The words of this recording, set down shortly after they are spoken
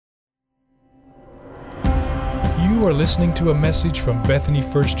You are listening to a message from Bethany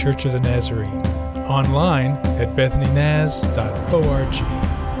First Church of the Nazarene, online at bethanynaz.org.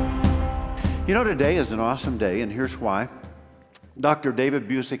 You know, today is an awesome day, and here's why. Dr. David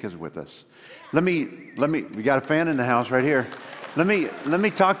Busick is with us. Let me. We got a fan in the house right here. Let me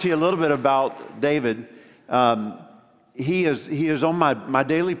talk to you a little bit about David. He is on my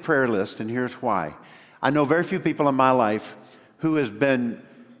daily prayer list, and here's why. I know very few people in my life who has been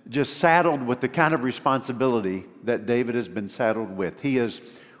just saddled with the kind of responsibility that David has been saddled with. He is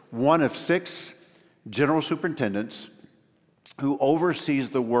one of 6 general superintendents who oversees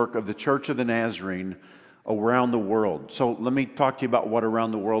the work of the Church of the Nazarene around the world. So let me talk to you about what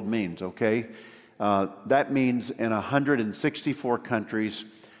around the world means, okay? That means in 164 countries,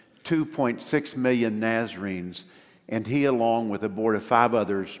 2.6 million Nazarenes, and he, along with a board of 5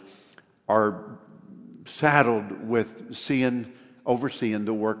 others, are saddled with overseeing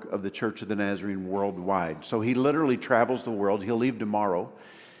the work of the Church of the Nazarene worldwide. So he literally travels the world. He'll leave tomorrow,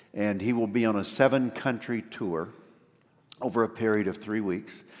 and he will be on a 7-country tour over a period of 3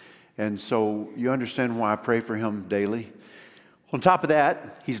 weeks. And so you understand why I pray for him daily. On top of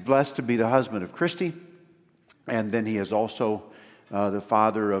that, he's blessed to be the husband of Christy, and then he is also the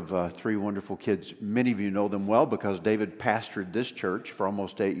father of 3 wonderful kids. Many of you know them well because David pastored this church for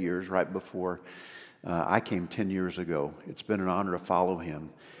almost 8 years, right before I came 10 years ago. It's been an honor to follow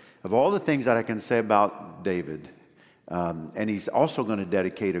him. Of all the things that I can say about David, and he's also going to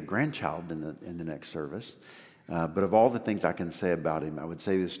dedicate a grandchild in the next service, but of all the things I can say about him, I would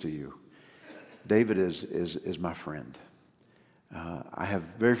say this to you. David is my friend. I have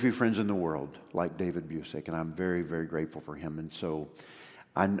very few friends in the world like David Busick, and I'm very, very grateful for him. And so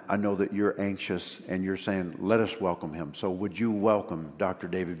I know that you're anxious and you're saying, let us welcome him. So would you welcome Dr.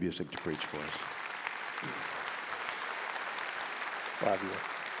 David Busick to preach for us? Love you.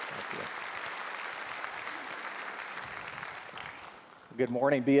 Thank you. Good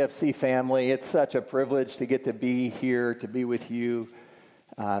morning, BFC family. It's such a privilege to get to be here, to be with you.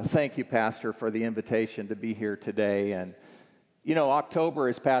 Thank you, Pastor, for the invitation to be here today. And, you know, October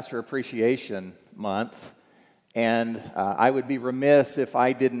is Pastor Appreciation Month, and I would be remiss if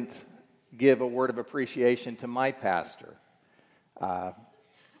I didn't give a word of appreciation to my pastor.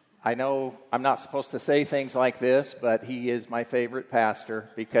 I know I'm not supposed to say things like this, but he is my favorite pastor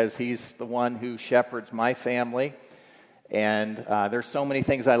because he's the one who shepherds my family. And there's so many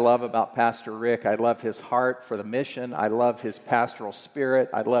things I love about Pastor Rick. I love his heart for the mission. I love his pastoral spirit.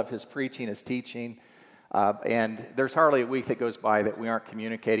 I love his preaching, his teaching. And there's hardly a week that goes by that we aren't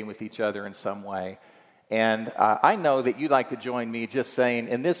communicating with each other in some way. And I know that you'd like to join me just saying,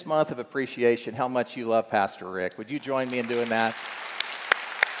 in this month of appreciation, how much you love Pastor Rick. Would you join me in doing that?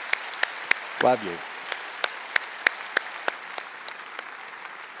 Love you.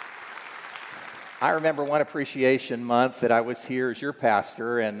 I remember one appreciation month that I was here as your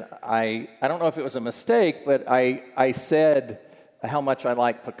pastor, and I don't know if it was a mistake, but I said how much I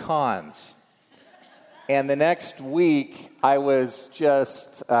like pecans. And the next week, I was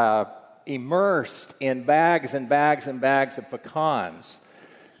just immersed in bags and bags and bags of pecans.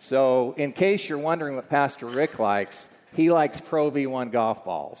 So in case you're wondering what Pastor Rick likes, he likes Pro V1 golf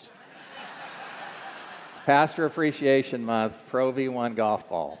balls. It's Pastor Appreciation Month, Pro V1 golf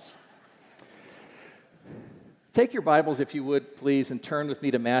balls. Take your Bibles, if you would, please, and turn with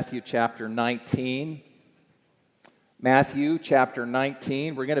me to Matthew chapter 19. Matthew chapter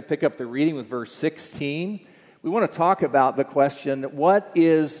 19. We're going to pick up the reading with verse 16. We want to talk about the question, what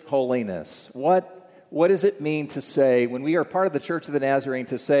is holiness? What does it mean to say, when we are part of the Church of the Nazarene,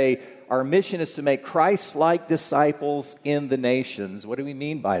 to say our mission is to make Christ-like disciples in the nations? What do we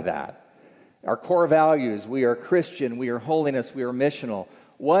mean by that? Our core values, we are Christian, we are holiness, we are missional.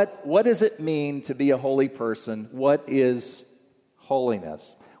 What does it mean to be a holy person? What is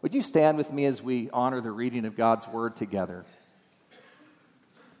holiness? Would you stand with me as we honor the reading of God's Word together?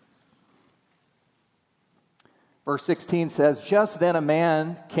 Verse 16 says, "Just then a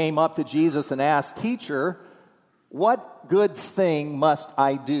man came up to Jesus and asked, 'Teacher, what good thing must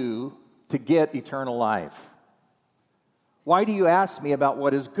I do to get eternal life?' 'Why do you ask me about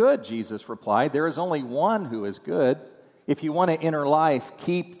what is good?' Jesus replied. 'There is only one who is good. If you want to enter life,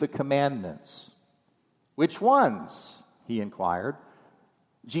 keep the commandments.' 'Which ones?' he inquired.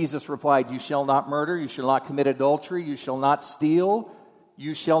 Jesus replied, 'You shall not murder, you shall not commit adultery, you shall not steal,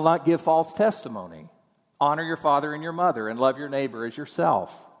 you shall not give false testimony. Honor your father and your mother, and love your neighbor as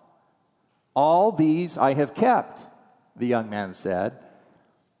yourself.' 'All these I have kept,' the young man said.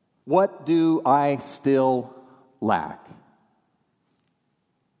 'What do I still lack?'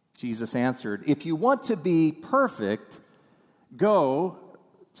 Jesus answered, 'If you want to be perfect, go,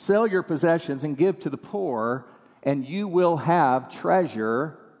 sell your possessions and give to the poor, and you will have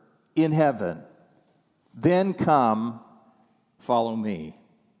treasure in heaven. Then come, follow me."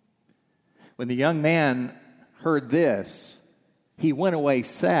 When the young man heard this, he went away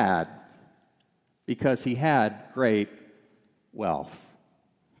sad because he had great wealth.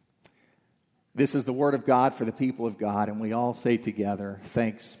 This is the word of God for the people of God, and we all say together,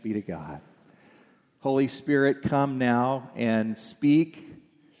 "Thanks be to God." Holy Spirit, come now and speak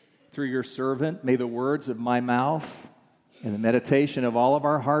through your servant. May the words of my mouth and the meditation of all of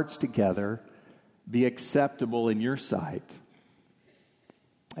our hearts together be acceptable in your sight.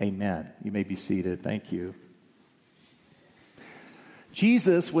 Amen. You may be seated. Thank you.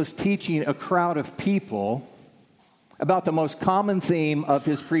 Jesus was teaching a crowd of people about the most common theme of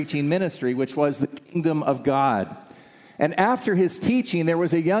his preaching ministry, which was the kingdom of God. And after his teaching, there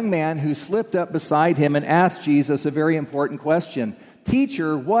was a young man who slipped up beside him and asked Jesus a very important question.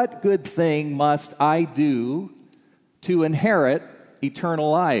 "Teacher, what good thing must I do to inherit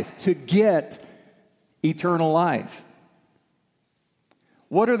eternal life, to get eternal life?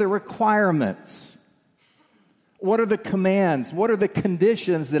 What are the requirements? What are the commands? What are the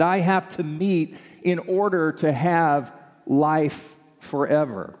conditions that I have to meet in order to have life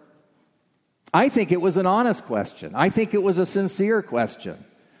forever?" I think it was an honest question. I think it was a sincere question.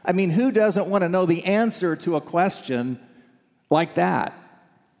 I mean, who doesn't want to know the answer to a question like that?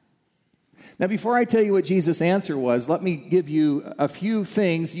 Now, before I tell you what Jesus' answer was, let me give you a few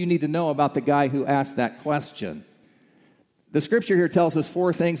things you need to know about the guy who asked that question. The scripture here tells us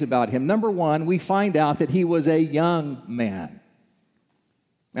 4 things about him. Number 1, we find out that he was a young man.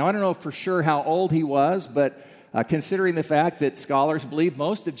 Now, I don't know for sure how old he was, but considering the fact that scholars believe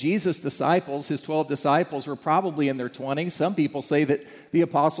most of Jesus' disciples, his 12 disciples, were probably in their 20s. Some people say that the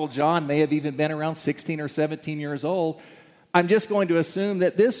Apostle John may have even been around 16 or 17 years old. I'm just going to assume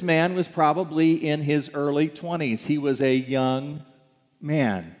that this man was probably in his early 20s. He was a young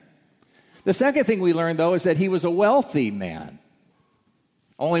man. The second thing we learned, though, is that he was a wealthy man.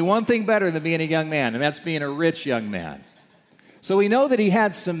 Only one thing better than being a young man, and that's being a rich young man. So we know that he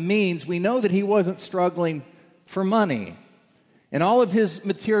had some means. We know that he wasn't struggling for money. And all of his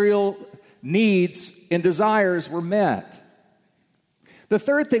material needs and desires were met. The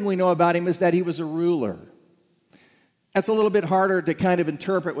third thing we know about him is that he was a ruler. That's a little bit harder to kind of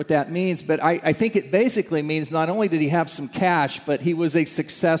interpret what that means, but I think it basically means not only did he have some cash, but he was a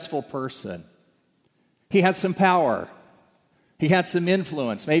successful person. He had some power. He had some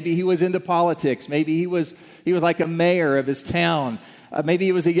influence. Maybe he was into politics. Maybe he was like a mayor of his town. Maybe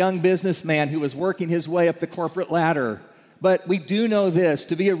he was a young businessman who was working his way up the corporate ladder. But we do know this: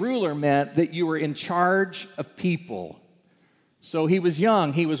 to be a ruler meant that you were in charge of people. So he was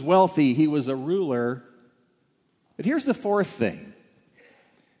young, he was wealthy, he was a ruler. But here's the fourth thing: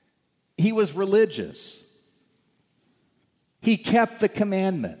 he was religious. He kept the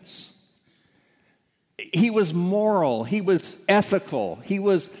commandments. He was moral, he was ethical, he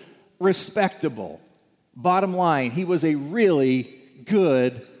was respectable. Bottom line, he was a really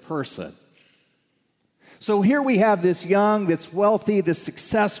good person. So here we have this young, this wealthy, this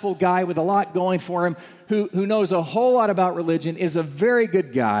successful guy with a lot going for him who knows a whole lot about religion, is a very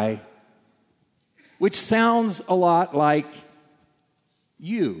good guy, which sounds a lot like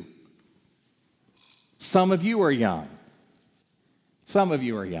you. Some of you are young. Some of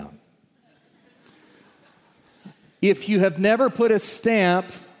you are young. If you have never put a stamp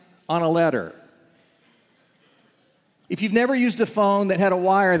on a letter, if you've never used a phone that had a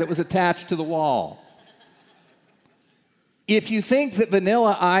wire that was attached to the wall, if you think that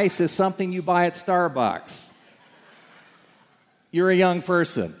vanilla ice is something you buy at Starbucks, you're a young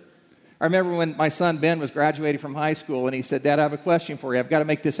person. I remember when my son Ben was graduating from high school, and he said, "Dad, I have a question for you. I've got to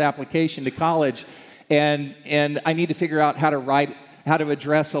make this application to college, and I need to figure out how to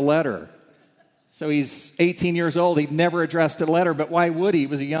address a letter." So he's 18 years old. He'd never addressed a letter, but why would he? He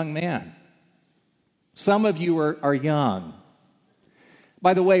was a young man. Some of you are young.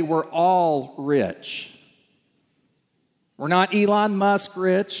 By the way, we're all rich. We're not Elon Musk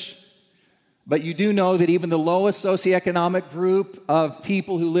rich, but you do know that even the lowest socioeconomic group of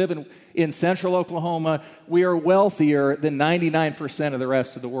people who live in central Oklahoma, we are wealthier than 99% of the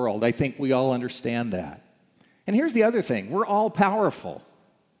rest of the world. I think we all understand that. And here's the other thing: we're all powerful.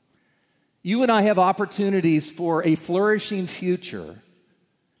 You and I have opportunities for a flourishing future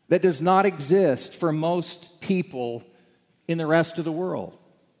that does not exist for most people in the rest of the world.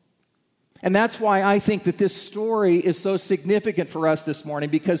 And that's why I think that this story is so significant for us this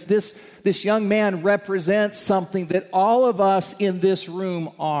morning, because this young man represents something that all of us in this room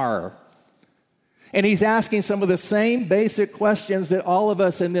are. And he's asking some of the same basic questions that all of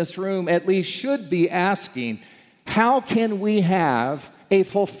us in this room at least should be asking. how can we have a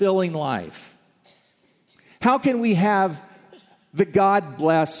fulfilling life? How can we have the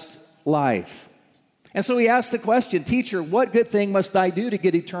God-blessed life? And so he asked the question, Teacher, what good thing must I do to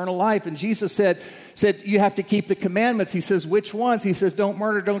get eternal life? And Jesus said, you have to keep the commandments. He says, which ones? He says, don't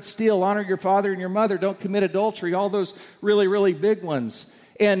murder, don't steal, honor your father and your mother, don't commit adultery, all those really, really big ones.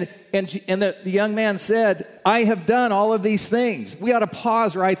 And the young man said, I have done all of these things. We ought to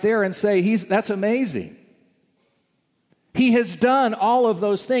pause right there and say, that's amazing. He has done all of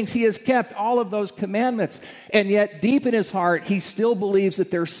those things. He has kept all of those commandments. And yet, deep in his heart, he still believes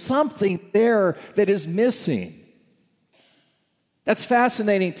that there's something there that is missing. That's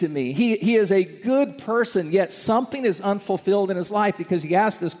fascinating to me. He is a good person, yet something is unfulfilled in his life because he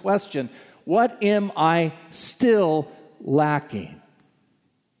asked this question, what am I still lacking?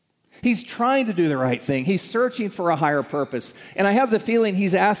 He's trying to do the right thing. He's searching for a higher purpose. And I have the feeling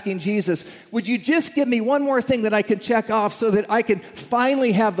he's asking Jesus, would you just give me one more thing that I can check off so that I can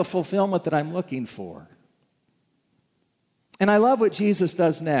finally have the fulfillment that I'm looking for? And I love what Jesus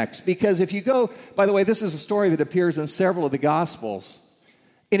does next, because if you go, by the way, this is a story that appears in several of the Gospels.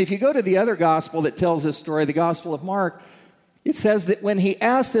 And if you go to the other Gospel that tells this story, the Gospel of Mark, it says that when he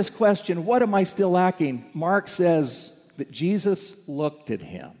asked this question, what am I still lacking? Mark says that Jesus looked at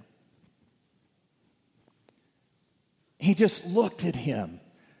him. He just looked at him,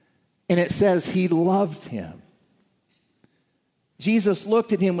 and it says he loved him. Jesus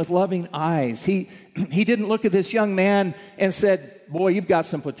looked at him with loving eyes. He didn't look at this young man and said, boy, you've got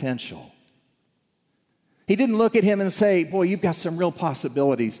some potential. He didn't look at him and say, boy, you've got some real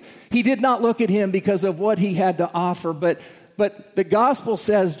possibilities. He did not look at him because of what he had to offer, but the gospel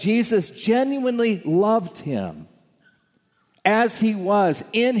says Jesus genuinely loved him as he was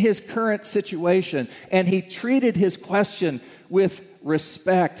in his current situation, and he treated his question with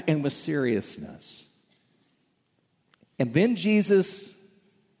respect and with seriousness. And then Jesus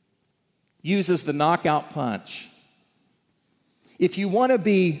uses the knockout punch. If you want to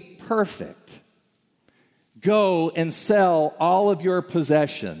be perfect, go and sell all of your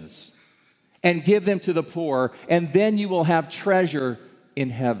possessions and give them to the poor, and then you will have treasure in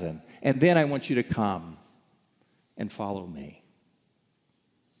heaven. And then I want you to come and follow me.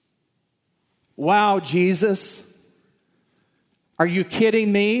 Wow, Jesus, are you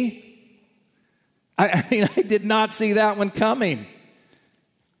kidding me? I mean, I did not see that one coming.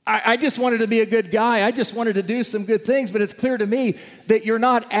 I just wanted to be a good guy. I just wanted to do some good things, but it's clear to me that you're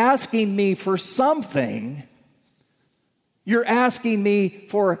not asking me for something. You're asking me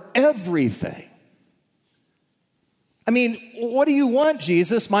for everything. I mean, what do you want,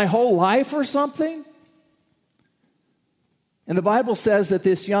 Jesus? My whole life or something? And the Bible says that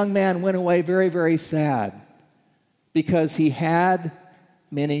this young man went away very, very sad because he had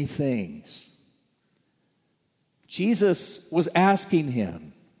many things. Jesus was asking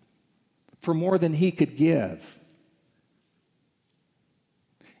him for more than he could give.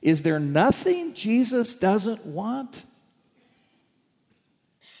 Is there nothing Jesus doesn't want?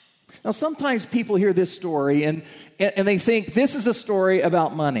 Now, sometimes people hear this story and they think this is a story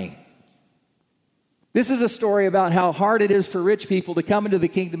about money. This is a story about how hard it is for rich people to come into the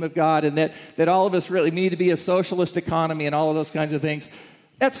kingdom of God, and that all of us really need to be a socialist economy and all of those kinds of things.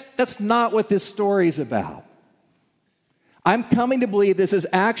 That's not what this story is about. I'm coming to believe this is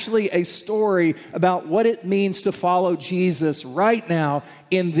actually a story about what it means to follow Jesus right now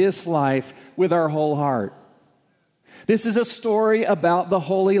in this life with our whole heart. This is a story about the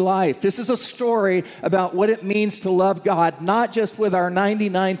holy life. This is a story about what it means to love God, not just with our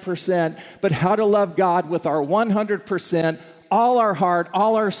 99%, but how to love God with our 100%, all our heart,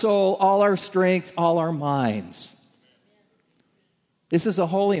 all our soul, all our strength, all our minds. This is a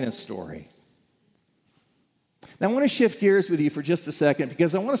holiness story. Now, I want to shift gears with you for just a second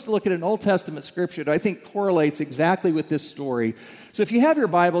because I want us to look at an Old Testament scripture that I think correlates exactly with this story. So if you have your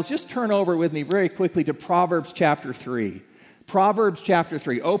Bibles, just turn over with me very quickly to Proverbs chapter 3. Proverbs chapter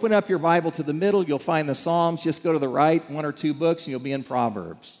 3. Open up your Bible to the middle. You'll find the Psalms. Just go to the right, 1 or 2 books, and you'll be in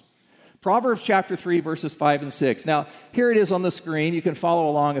Proverbs. Proverbs chapter 3, verses 5 and 6. Now, here it is on the screen. You can follow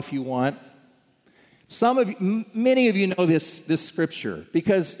along if you want. Many of you know this scripture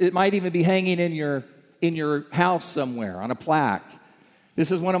because it might even be hanging in your house somewhere on a plaque.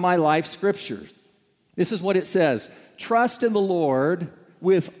 This is one of my life scriptures. This is what it says. Trust in the Lord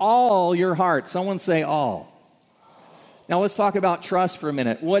with all your heart. Someone say all. Now let's talk about trust for a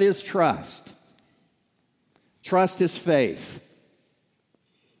minute. What is trust? Trust is faith.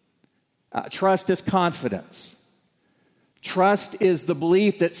 Trust is confidence. Trust is the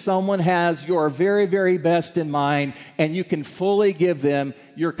belief that someone has your very, very best in mind, and you can fully give them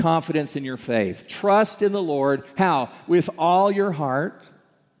your confidence in your faith. Trust in the Lord. How? With all your heart.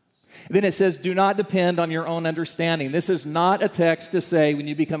 Then it says, do not depend on your own understanding. This is not a text to say when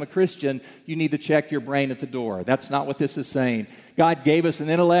you become a Christian, you need to check your brain at the door. That's not what this is saying. God gave us an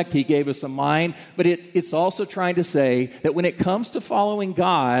intellect, He gave us a mind, but it's also trying to say that when it comes to following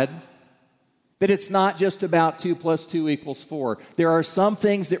God, that it's not just about 2 + 2 = 4. There are some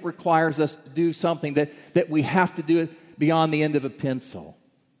things that requires us to do something that we have to do it beyond the end of a pencil.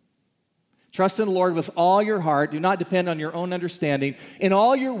 Trust in the Lord with all your heart. Do not depend on your own understanding. In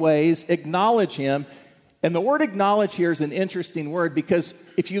all your ways, acknowledge Him. And the word acknowledge here is an interesting word because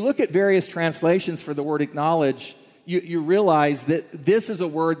if you look at various translations for the word acknowledge, you realize that this is a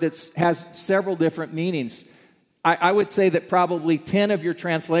word that has several different meanings. I would say that probably 10 of your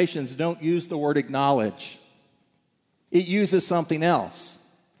translations don't use the word acknowledge. It uses something else,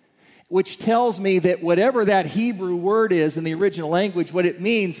 which tells me that whatever that Hebrew word is in the original language, what it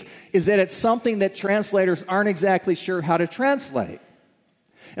means is that it's something that translators aren't exactly sure how to translate.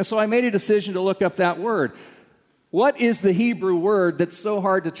 And so I made a decision to look up that word. What is the Hebrew word that's so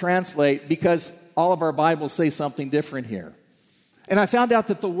hard to translate because all of our Bibles say something different here? And I found out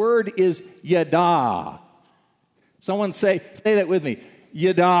that the word is yada. Someone say that with me,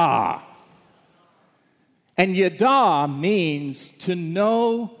 yada. And yada means to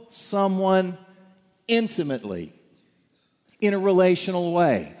know someone intimately, in a relational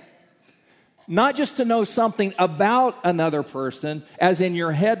way. Not just to know something about another person, as in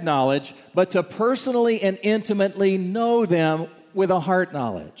your head knowledge, but to personally and intimately know them with a heart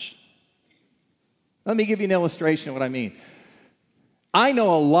knowledge. Let me give you an illustration of what I mean. I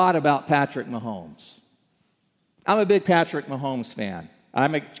know a lot about Patrick Mahomes. I'm a big Patrick Mahomes fan.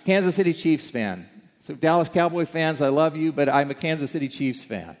 I'm a Kansas City Chiefs fan. So Dallas Cowboy fans, I love you, but I'm a Kansas City Chiefs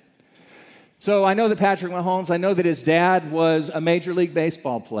fan. So I know that Patrick Mahomes, I know that his dad was a Major League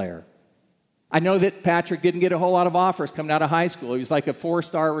Baseball player. I know that Patrick didn't get a whole lot of offers coming out of high school. He was like a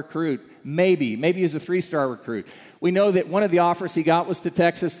 4-star recruit. Maybe he was a 3-star recruit. We know that one of the offers he got was to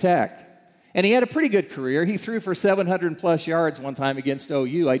Texas Tech. And he had a pretty good career. He threw for 700-plus yards one time against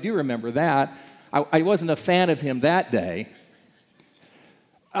OU. I do remember that. I wasn't a fan of him that day.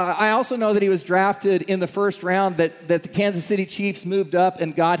 I also know that he was drafted in the first round, that the Kansas City Chiefs moved up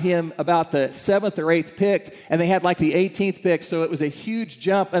and got him about the 7th or 8th pick, and they had like the 18th pick, so it was a huge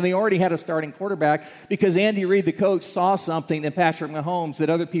jump, and they already had a starting quarterback because Andy Reid, the coach, saw something in Patrick Mahomes that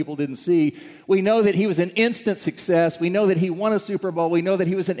other people didn't see. We know that he was an instant success. We know that he won a Super Bowl. We know that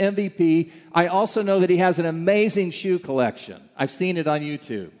he was an MVP. I also know that he has an amazing shoe collection. I've seen it on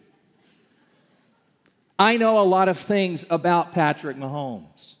YouTube. I know a lot of things about Patrick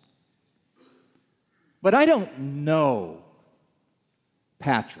Mahomes, but I don't know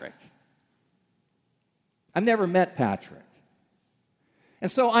Patrick. I've never met Patrick.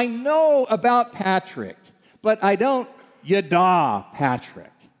 And so I know about Patrick, but I don't yada Patrick.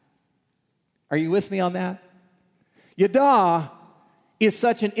 Are you with me on that? Yada is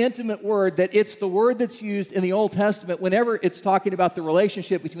such an intimate word that it's the word that's used in the Old Testament whenever it's talking about the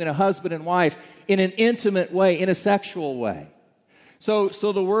relationship between a husband and wife in an intimate way, in a sexual way. So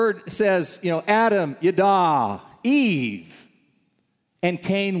the word says, Adam, yada, Eve, and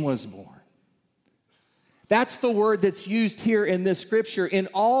Cain was born. That's the word that's used here in this scripture. In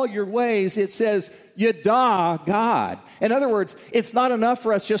all your ways, it says, yada God. In other words, it's not enough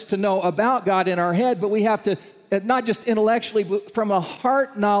for us just to know about God in our head, but we have to not just intellectually, but from a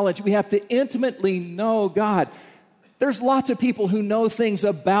heart knowledge, we have to intimately know God. There's lots of people who know things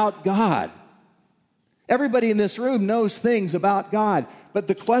about God. Everybody in this room knows things about God. But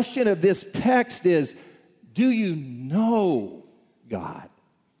the question of this text is, do you know God?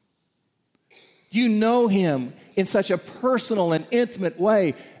 Do you know Him in such a personal and intimate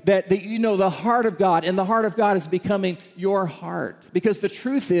way that you know the heart of God, and the heart of God is becoming your heart? Because the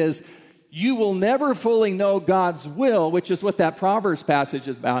truth is, you will never fully know God's will, which is what that Proverbs passage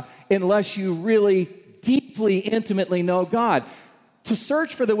is about, unless you really deeply, intimately know God. To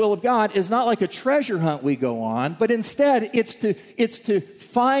search for the will of God is not like a treasure hunt we go on, but instead it's to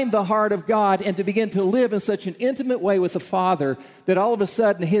find the heart of God and to begin to live in such an intimate way with the Father that all of a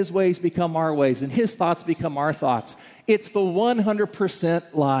sudden His ways become our ways and His thoughts become our thoughts. It's the 100%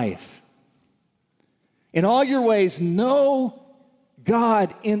 life. In all your ways, know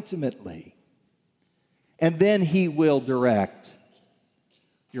God intimately, and then He will direct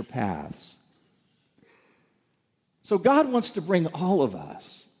your paths. So God wants to bring all of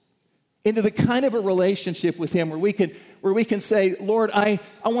us into the kind of a relationship with him where we can say, Lord, I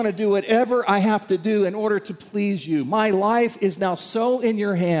want to do whatever I have to do in order to please you. My life is now so in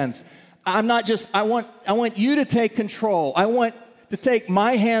your hands. I want you to take control. I want to take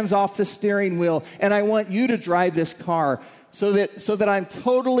my hands off the steering wheel, and I want you to drive this car so that I'm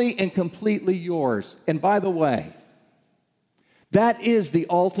totally and completely yours. And by the way, that is the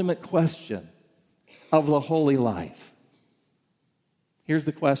ultimate question of the holy life. Here's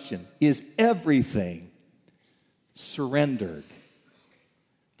the question: is everything surrendered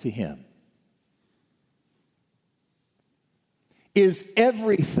to him? Is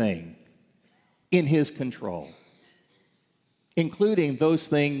everything in his control, including those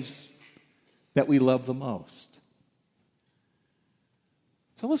things that we love the most?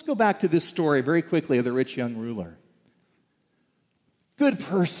 So let's go back to this story very quickly of the rich young ruler. Good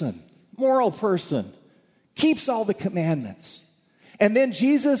person, moral person, keeps all the commandments. And then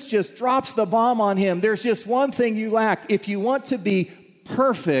Jesus just drops the bomb on him. There's just one thing you lack. If you want to be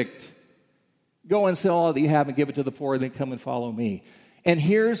perfect, go and sell all that you have and give it to the poor, then come and follow me. And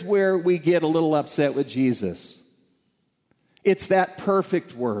here's where we get a little upset with Jesus. It's that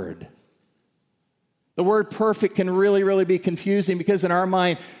perfect word. The word perfect can really, really be confusing because in our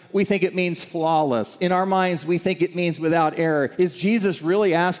mind, we think it means flawless. In our minds, we think it means without error. Is Jesus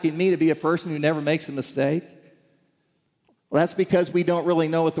really asking me to be a person who never makes a mistake? Well, that's because we don't really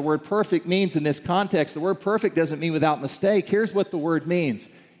know what the word perfect means in this context. The word perfect doesn't mean without mistake. Here's what the word means.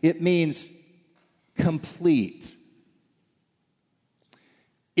 It means complete.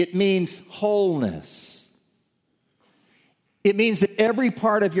 It means wholeness. It means that every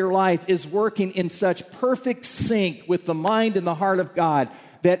part of your life is working in such perfect sync with the mind and the heart of God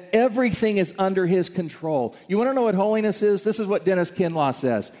that everything is under his control. You want to know what holiness is? This is what Dennis Kinlaw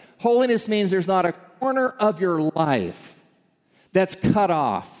says. Holiness means there's not a corner of your life that's cut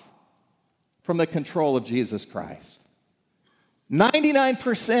off from the control of Jesus Christ.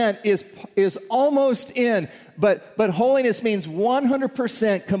 99% is almost in, but holiness means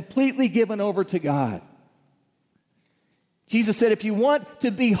 100% completely given over to God. Jesus said, if you want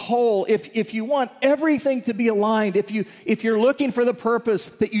to be whole, if you want everything to be aligned, if you're looking for the purpose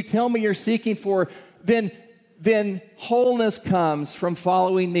that you tell me you're seeking for, then wholeness comes from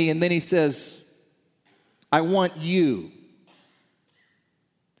following me. And then he says, I want you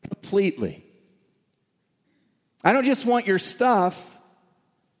completely. I don't just want your stuff,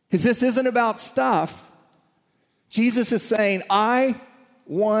 because this isn't about stuff. Jesus is saying, I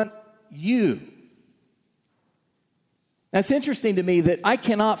want you. Now, it's interesting to me that I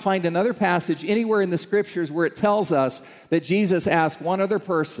cannot find another passage anywhere in the Scriptures where it tells us that Jesus asked one other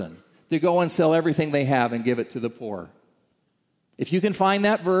person to go and sell everything they have and give it to the poor. If you can find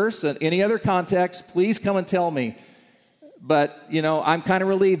that verse in any other context, please come and tell me. But, I'm kind of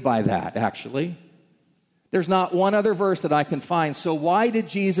relieved by that, actually. There's not one other verse that I can find. So why did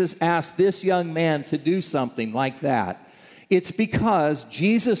Jesus ask this young man to do something like that? It's because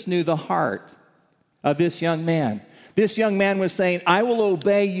Jesus knew the heart of this young man. This young man was saying, I will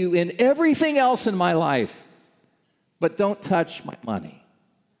obey you in everything else in my life, but don't touch my money.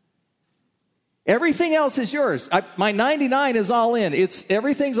 Everything else is yours. My 99 is all in.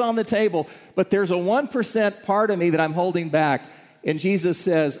 Everything's on the table, but there's a 1% part of me that I'm holding back. And Jesus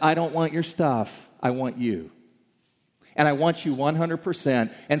says, I don't want your stuff. I want you. And I want you 100%.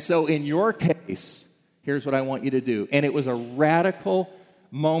 And so in your case, here's what I want you to do. And it was a radical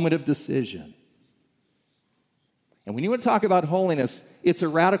moment of decision. And when you want to talk about holiness, it's a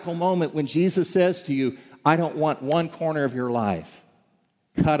radical moment when Jesus says to you, I don't want one corner of your life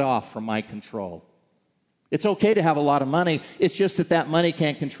cut off from my control. It's okay to have a lot of money. It's just that money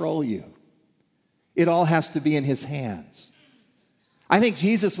can't control you. It all has to be in his hands. I think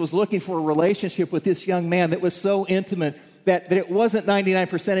Jesus was looking for a relationship with this young man that was so intimate that it wasn't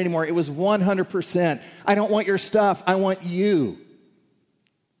 99% anymore. It was 100%. I don't want your stuff. I want you.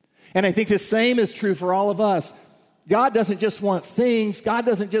 And I think the same is true for all of us. God doesn't just want things. God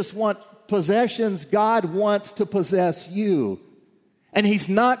doesn't just want possessions. God wants to possess you. And he's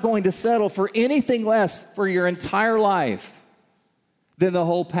not going to settle for anything less for your entire life than the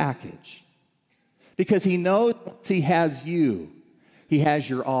whole package. Because he knows he has you. He has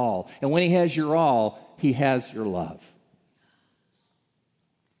your all. And when he has your all, he has your love.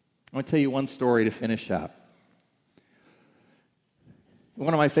 I want to tell you one story to finish up.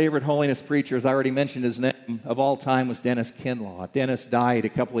 One of my favorite holiness preachers, I already mentioned his name, of all time was Dennis Kinlaw. Dennis died a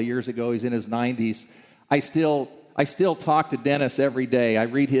couple of years ago. He's in his 90s. I still talk to Dennis every day. I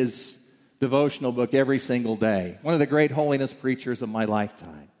read his devotional book every single day. One of the great holiness preachers of my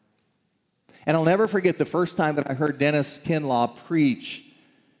lifetime. And I'll never forget the first time that I heard Dennis Kinlaw preach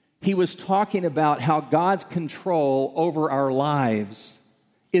he was talking about how God's control over our lives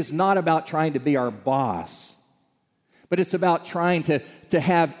is not about trying to be our boss, but it's about trying to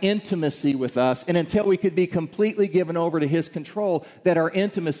have intimacy with us. And until we could be completely given over to his control, that our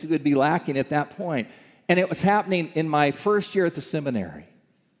intimacy would be lacking at that point. And it was happening in my first year at the seminary.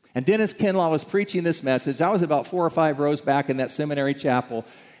 And Dennis Kinlaw was preaching this message. I was about 4 or 5 rows back in that seminary chapel.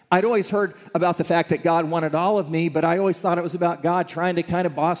 I'd always heard about the fact that God wanted all of me, but I always thought it was about God trying to kind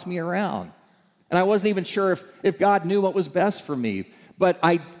of boss me around. And I wasn't even sure if God knew what was best for me. But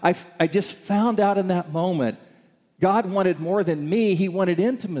I just found out in that moment, God wanted more than me. He wanted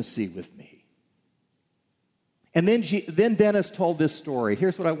intimacy with me. And then Dennis told this story.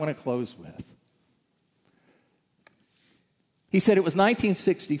 Here's what I want to close with. He said it was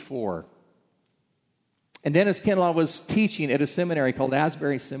 1964. And Dennis Kinlaw was teaching at a seminary called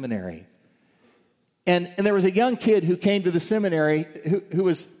Asbury Seminary. And there was a young kid who came to the seminary who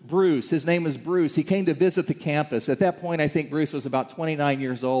was Bruce. His name was Bruce. He came to visit the campus. At that point, I think Bruce was about 29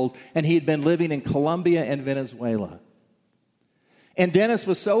 years old, and he had been living in Colombia and Venezuela. And Dennis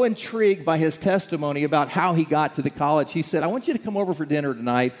was so intrigued by his testimony about how he got to the college, he said, I want you to come over for dinner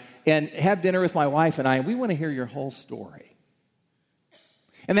tonight and have dinner with my wife and I, and we want to hear your whole story.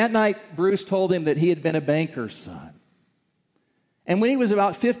 And that night, Bruce told him that he had been a banker's son. And when he was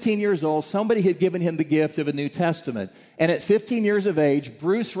about 15 years old, somebody had given him the gift of a New Testament. And at 15 years of age,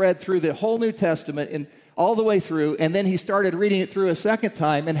 Bruce read through the whole New Testament and all the way through, and then he started reading it through a second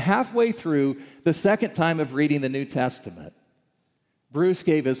time, and halfway through the second time of reading the New Testament, Bruce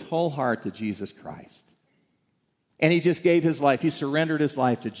gave his whole heart to Jesus Christ. And he just gave his life. He surrendered his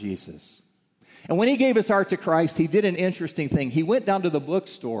life to Jesus. And when he gave his heart to Christ, he did an interesting thing. He went down to the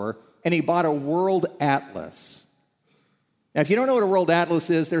bookstore and he bought a world atlas. Now, if you don't know what a world atlas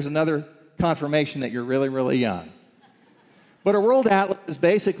is, there's another confirmation that you're really, really young. But a world atlas is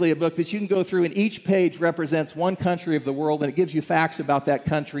basically a book that you can go through, and each page represents one country of the world, and it gives you facts about that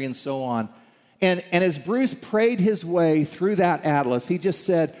country and so on. And as Bruce prayed his way through that atlas, he just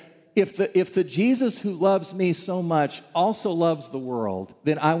said, if the Jesus who loves me so much also loves the world,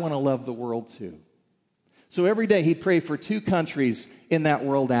 then I want to love the world too. So every day he'd pray for 2 countries in that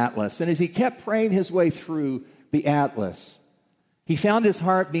world atlas. And as he kept praying his way through the atlas, he found his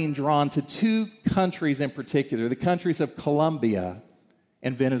heart being drawn to 2 countries in particular, the countries of Colombia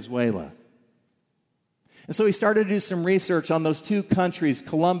and Venezuela. And so he started to do some research on those 2 countries,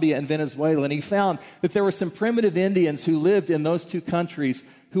 Colombia and Venezuela, and he found that there were some primitive Indians who lived in those 2 countries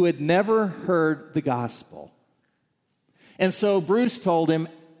who had never heard the gospel. And so Bruce told him,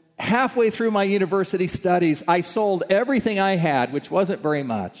 halfway through my university studies, I sold everything I had, which wasn't very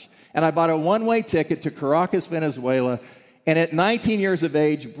much, and I bought a one-way ticket to Caracas, Venezuela. And at 19 years of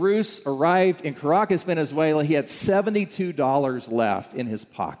age, Bruce arrived in Caracas, Venezuela. He had $72 left in his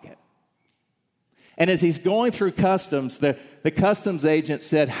pocket. And as he's going through customs, the customs agent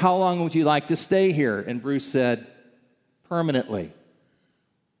said, how long would you like to stay here? And Bruce said, permanently.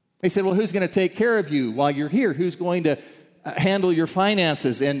 They said, well, who's going to take care of you while you're here? Who's going to handle your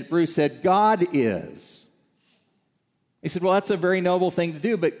finances? And Bruce said, God is. He said, well, that's a very noble thing to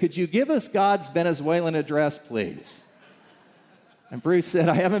do, but could you give us God's Venezuelan address, please? And Bruce said,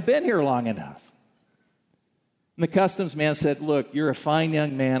 I haven't been here long enough. And the customs man said, look, you're a fine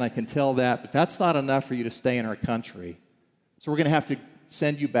young man, I can tell that, but that's not enough for you to stay in our country. So we're going to have to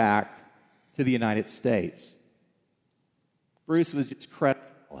send you back to the United States. Bruce was just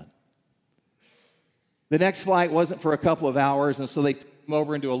crestfallen. The next flight wasn't for a couple of hours, and so they took him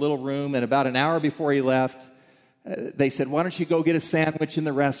over into a little room, and about an hour before he left, they said, why don't you go get a sandwich in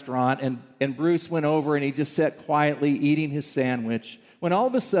the restaurant? And Bruce went over, and he just sat quietly eating his sandwich, when all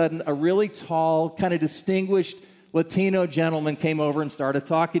of a sudden, a really tall, kind of distinguished Latino gentleman came over and started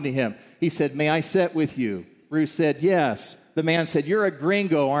talking to him. He said, may I sit with you? Bruce said, yes. The man said, you're a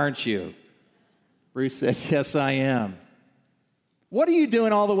gringo, aren't you? Bruce said, yes, I am. What are you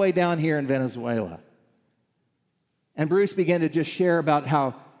doing all the way down here in Venezuela? And Bruce began to just share about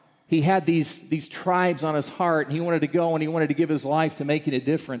how he had these tribes on his heart, and he wanted to go and he wanted to give his life to making a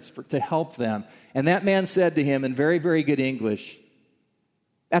difference to help them. And that man said to him in very, very good English,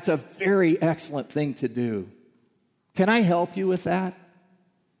 that's a very excellent thing to do. Can I help you with that?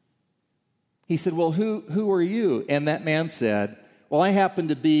 He said, well, who are you? And that man said, well, I happen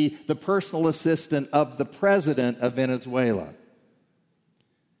to be the personal assistant of the president of Venezuela.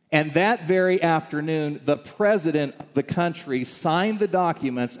 And that very afternoon, the president of the country signed the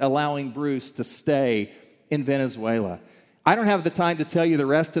documents allowing Bruce to stay in Venezuela. I don't have the time to tell you the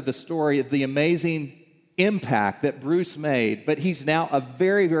rest of the story of the amazing impact that Bruce made, but he's now a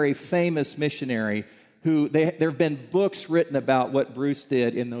very, very famous missionary there have been books written about what Bruce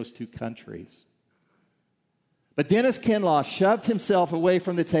did in those two countries. But Dennis Kinlaw shoved himself away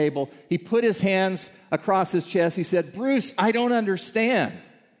from the table. He put his hands across his chest. He said, Bruce, I don't understand.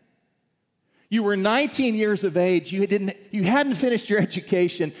 You were 19 years of age. You hadn't finished your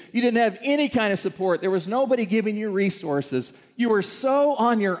education. You didn't have any kind of support. There was nobody giving you resources. You were so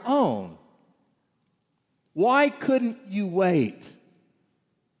on your own. Why couldn't you wait?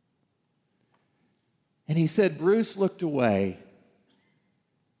 And he said Bruce looked away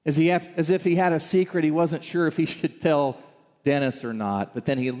as if he had a secret he wasn't sure if he should tell Dennis or not. But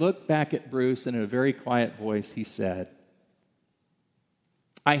then he looked back at Bruce, and in a very quiet voice he said,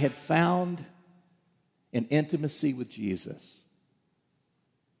 I had found an intimacy with Jesus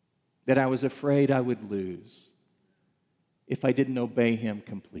that I was afraid I would lose if I didn't obey him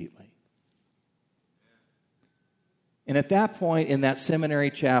completely. And at that point in that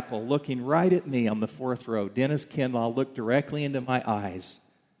seminary chapel, looking right at me on the fourth row, Dennis Kinlaw looked directly into my eyes.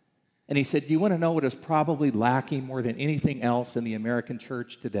 And he said, do you want to know what is probably lacking more than anything else in the American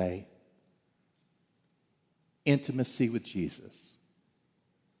church today? Intimacy with Jesus.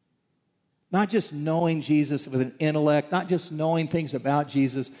 Not just knowing Jesus with an intellect, not just knowing things about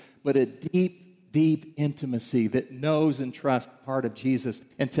Jesus, but a deep, deep intimacy that knows and trusts the heart of Jesus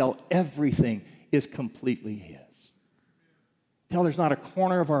until everything is completely his. Until there's not a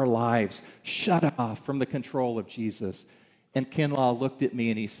corner of our lives shut off from the control of Jesus. And Kinlaw looked at me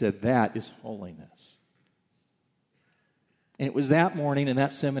and he said, that is holiness. And it was that morning in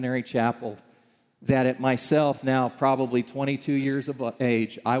that seminary chapel that at myself, now probably 22 years of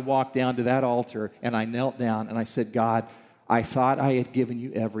age, I walked down to that altar and I knelt down and I said, God, I thought I had given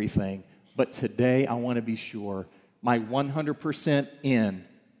you everything, but today I want to be sure my 100% in,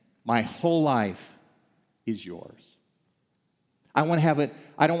 my whole life is yours. I want to have it.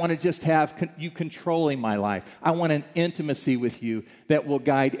 I don't want to just have you controlling my life. I want an intimacy with you that will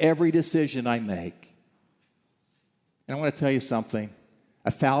guide every decision I make. And I want to tell you something.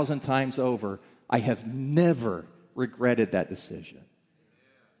 1,000 times over, I have never regretted that decision.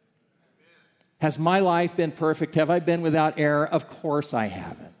 Has my life been perfect? Have I been without error? Of course I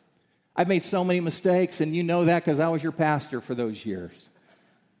haven't. I've made so many mistakes, and you know that because I was your pastor for those years.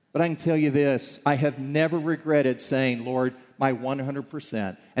 But I can tell you this, I have never regretted saying, Lord, my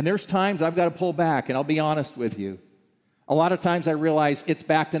 100%. And there's times I've got to pull back, and I'll be honest with you. A lot of times I realize it's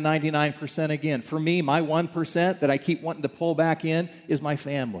back to 99% again. For me, my 1% that I keep wanting to pull back in is my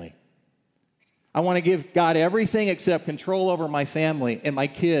family. I want to give God everything except control over my family and my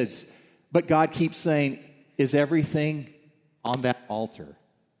kids. But God keeps saying, is everything on that altar?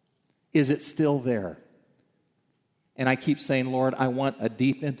 Is it still there? And I keep saying, Lord, I want a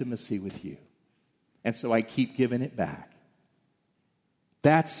deep intimacy with you. And so I keep giving it back.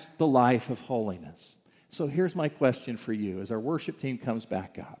 That's the life of holiness. So here's my question for you as our worship team comes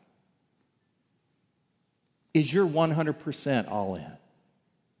back up. Is your 100% all in?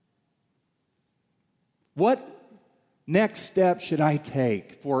 What next step should I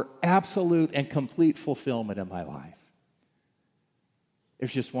take for absolute and complete fulfillment in my life?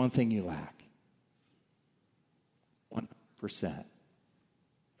 There's just one thing you lack. 100%.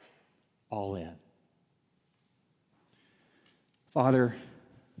 All in. Father,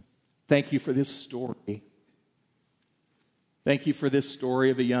 thank you for this story. Thank you for this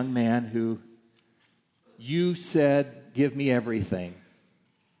story of a young man who you said, give me everything.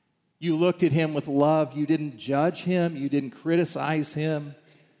 You looked at him with love. You didn't judge him. You didn't criticize him.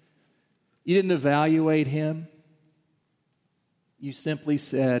 You didn't evaluate him. You simply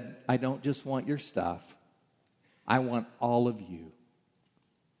said, I don't just want your stuff. I want all of you.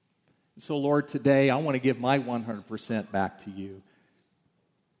 So, Lord, today I want to give my 100% back to you.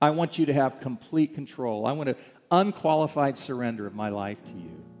 I want you to have complete control. I want an unqualified surrender of my life to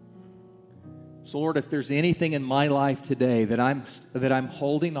you. So, Lord, if there's anything in my life today that I'm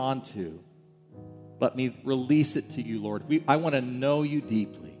holding on to, let me release it to you, Lord. I want to know you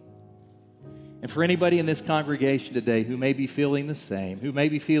deeply. And for anybody in this congregation today who may be feeling the same, who may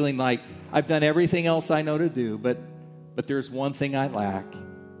be feeling like I've done everything else I know to do, but there's one thing I lack.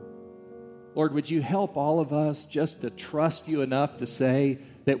 Lord, would you help all of us just to trust you enough to say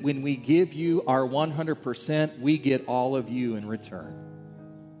that when we give you our 100%, we get all of you in return.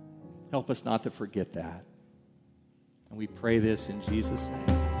 Help us not to forget that. And we pray this in Jesus' name.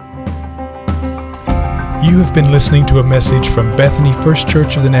 You have been listening to a message from Bethany First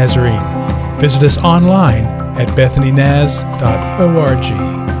Church of the Nazarene. Visit us online at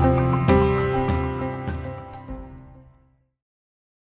bethanynaz.org.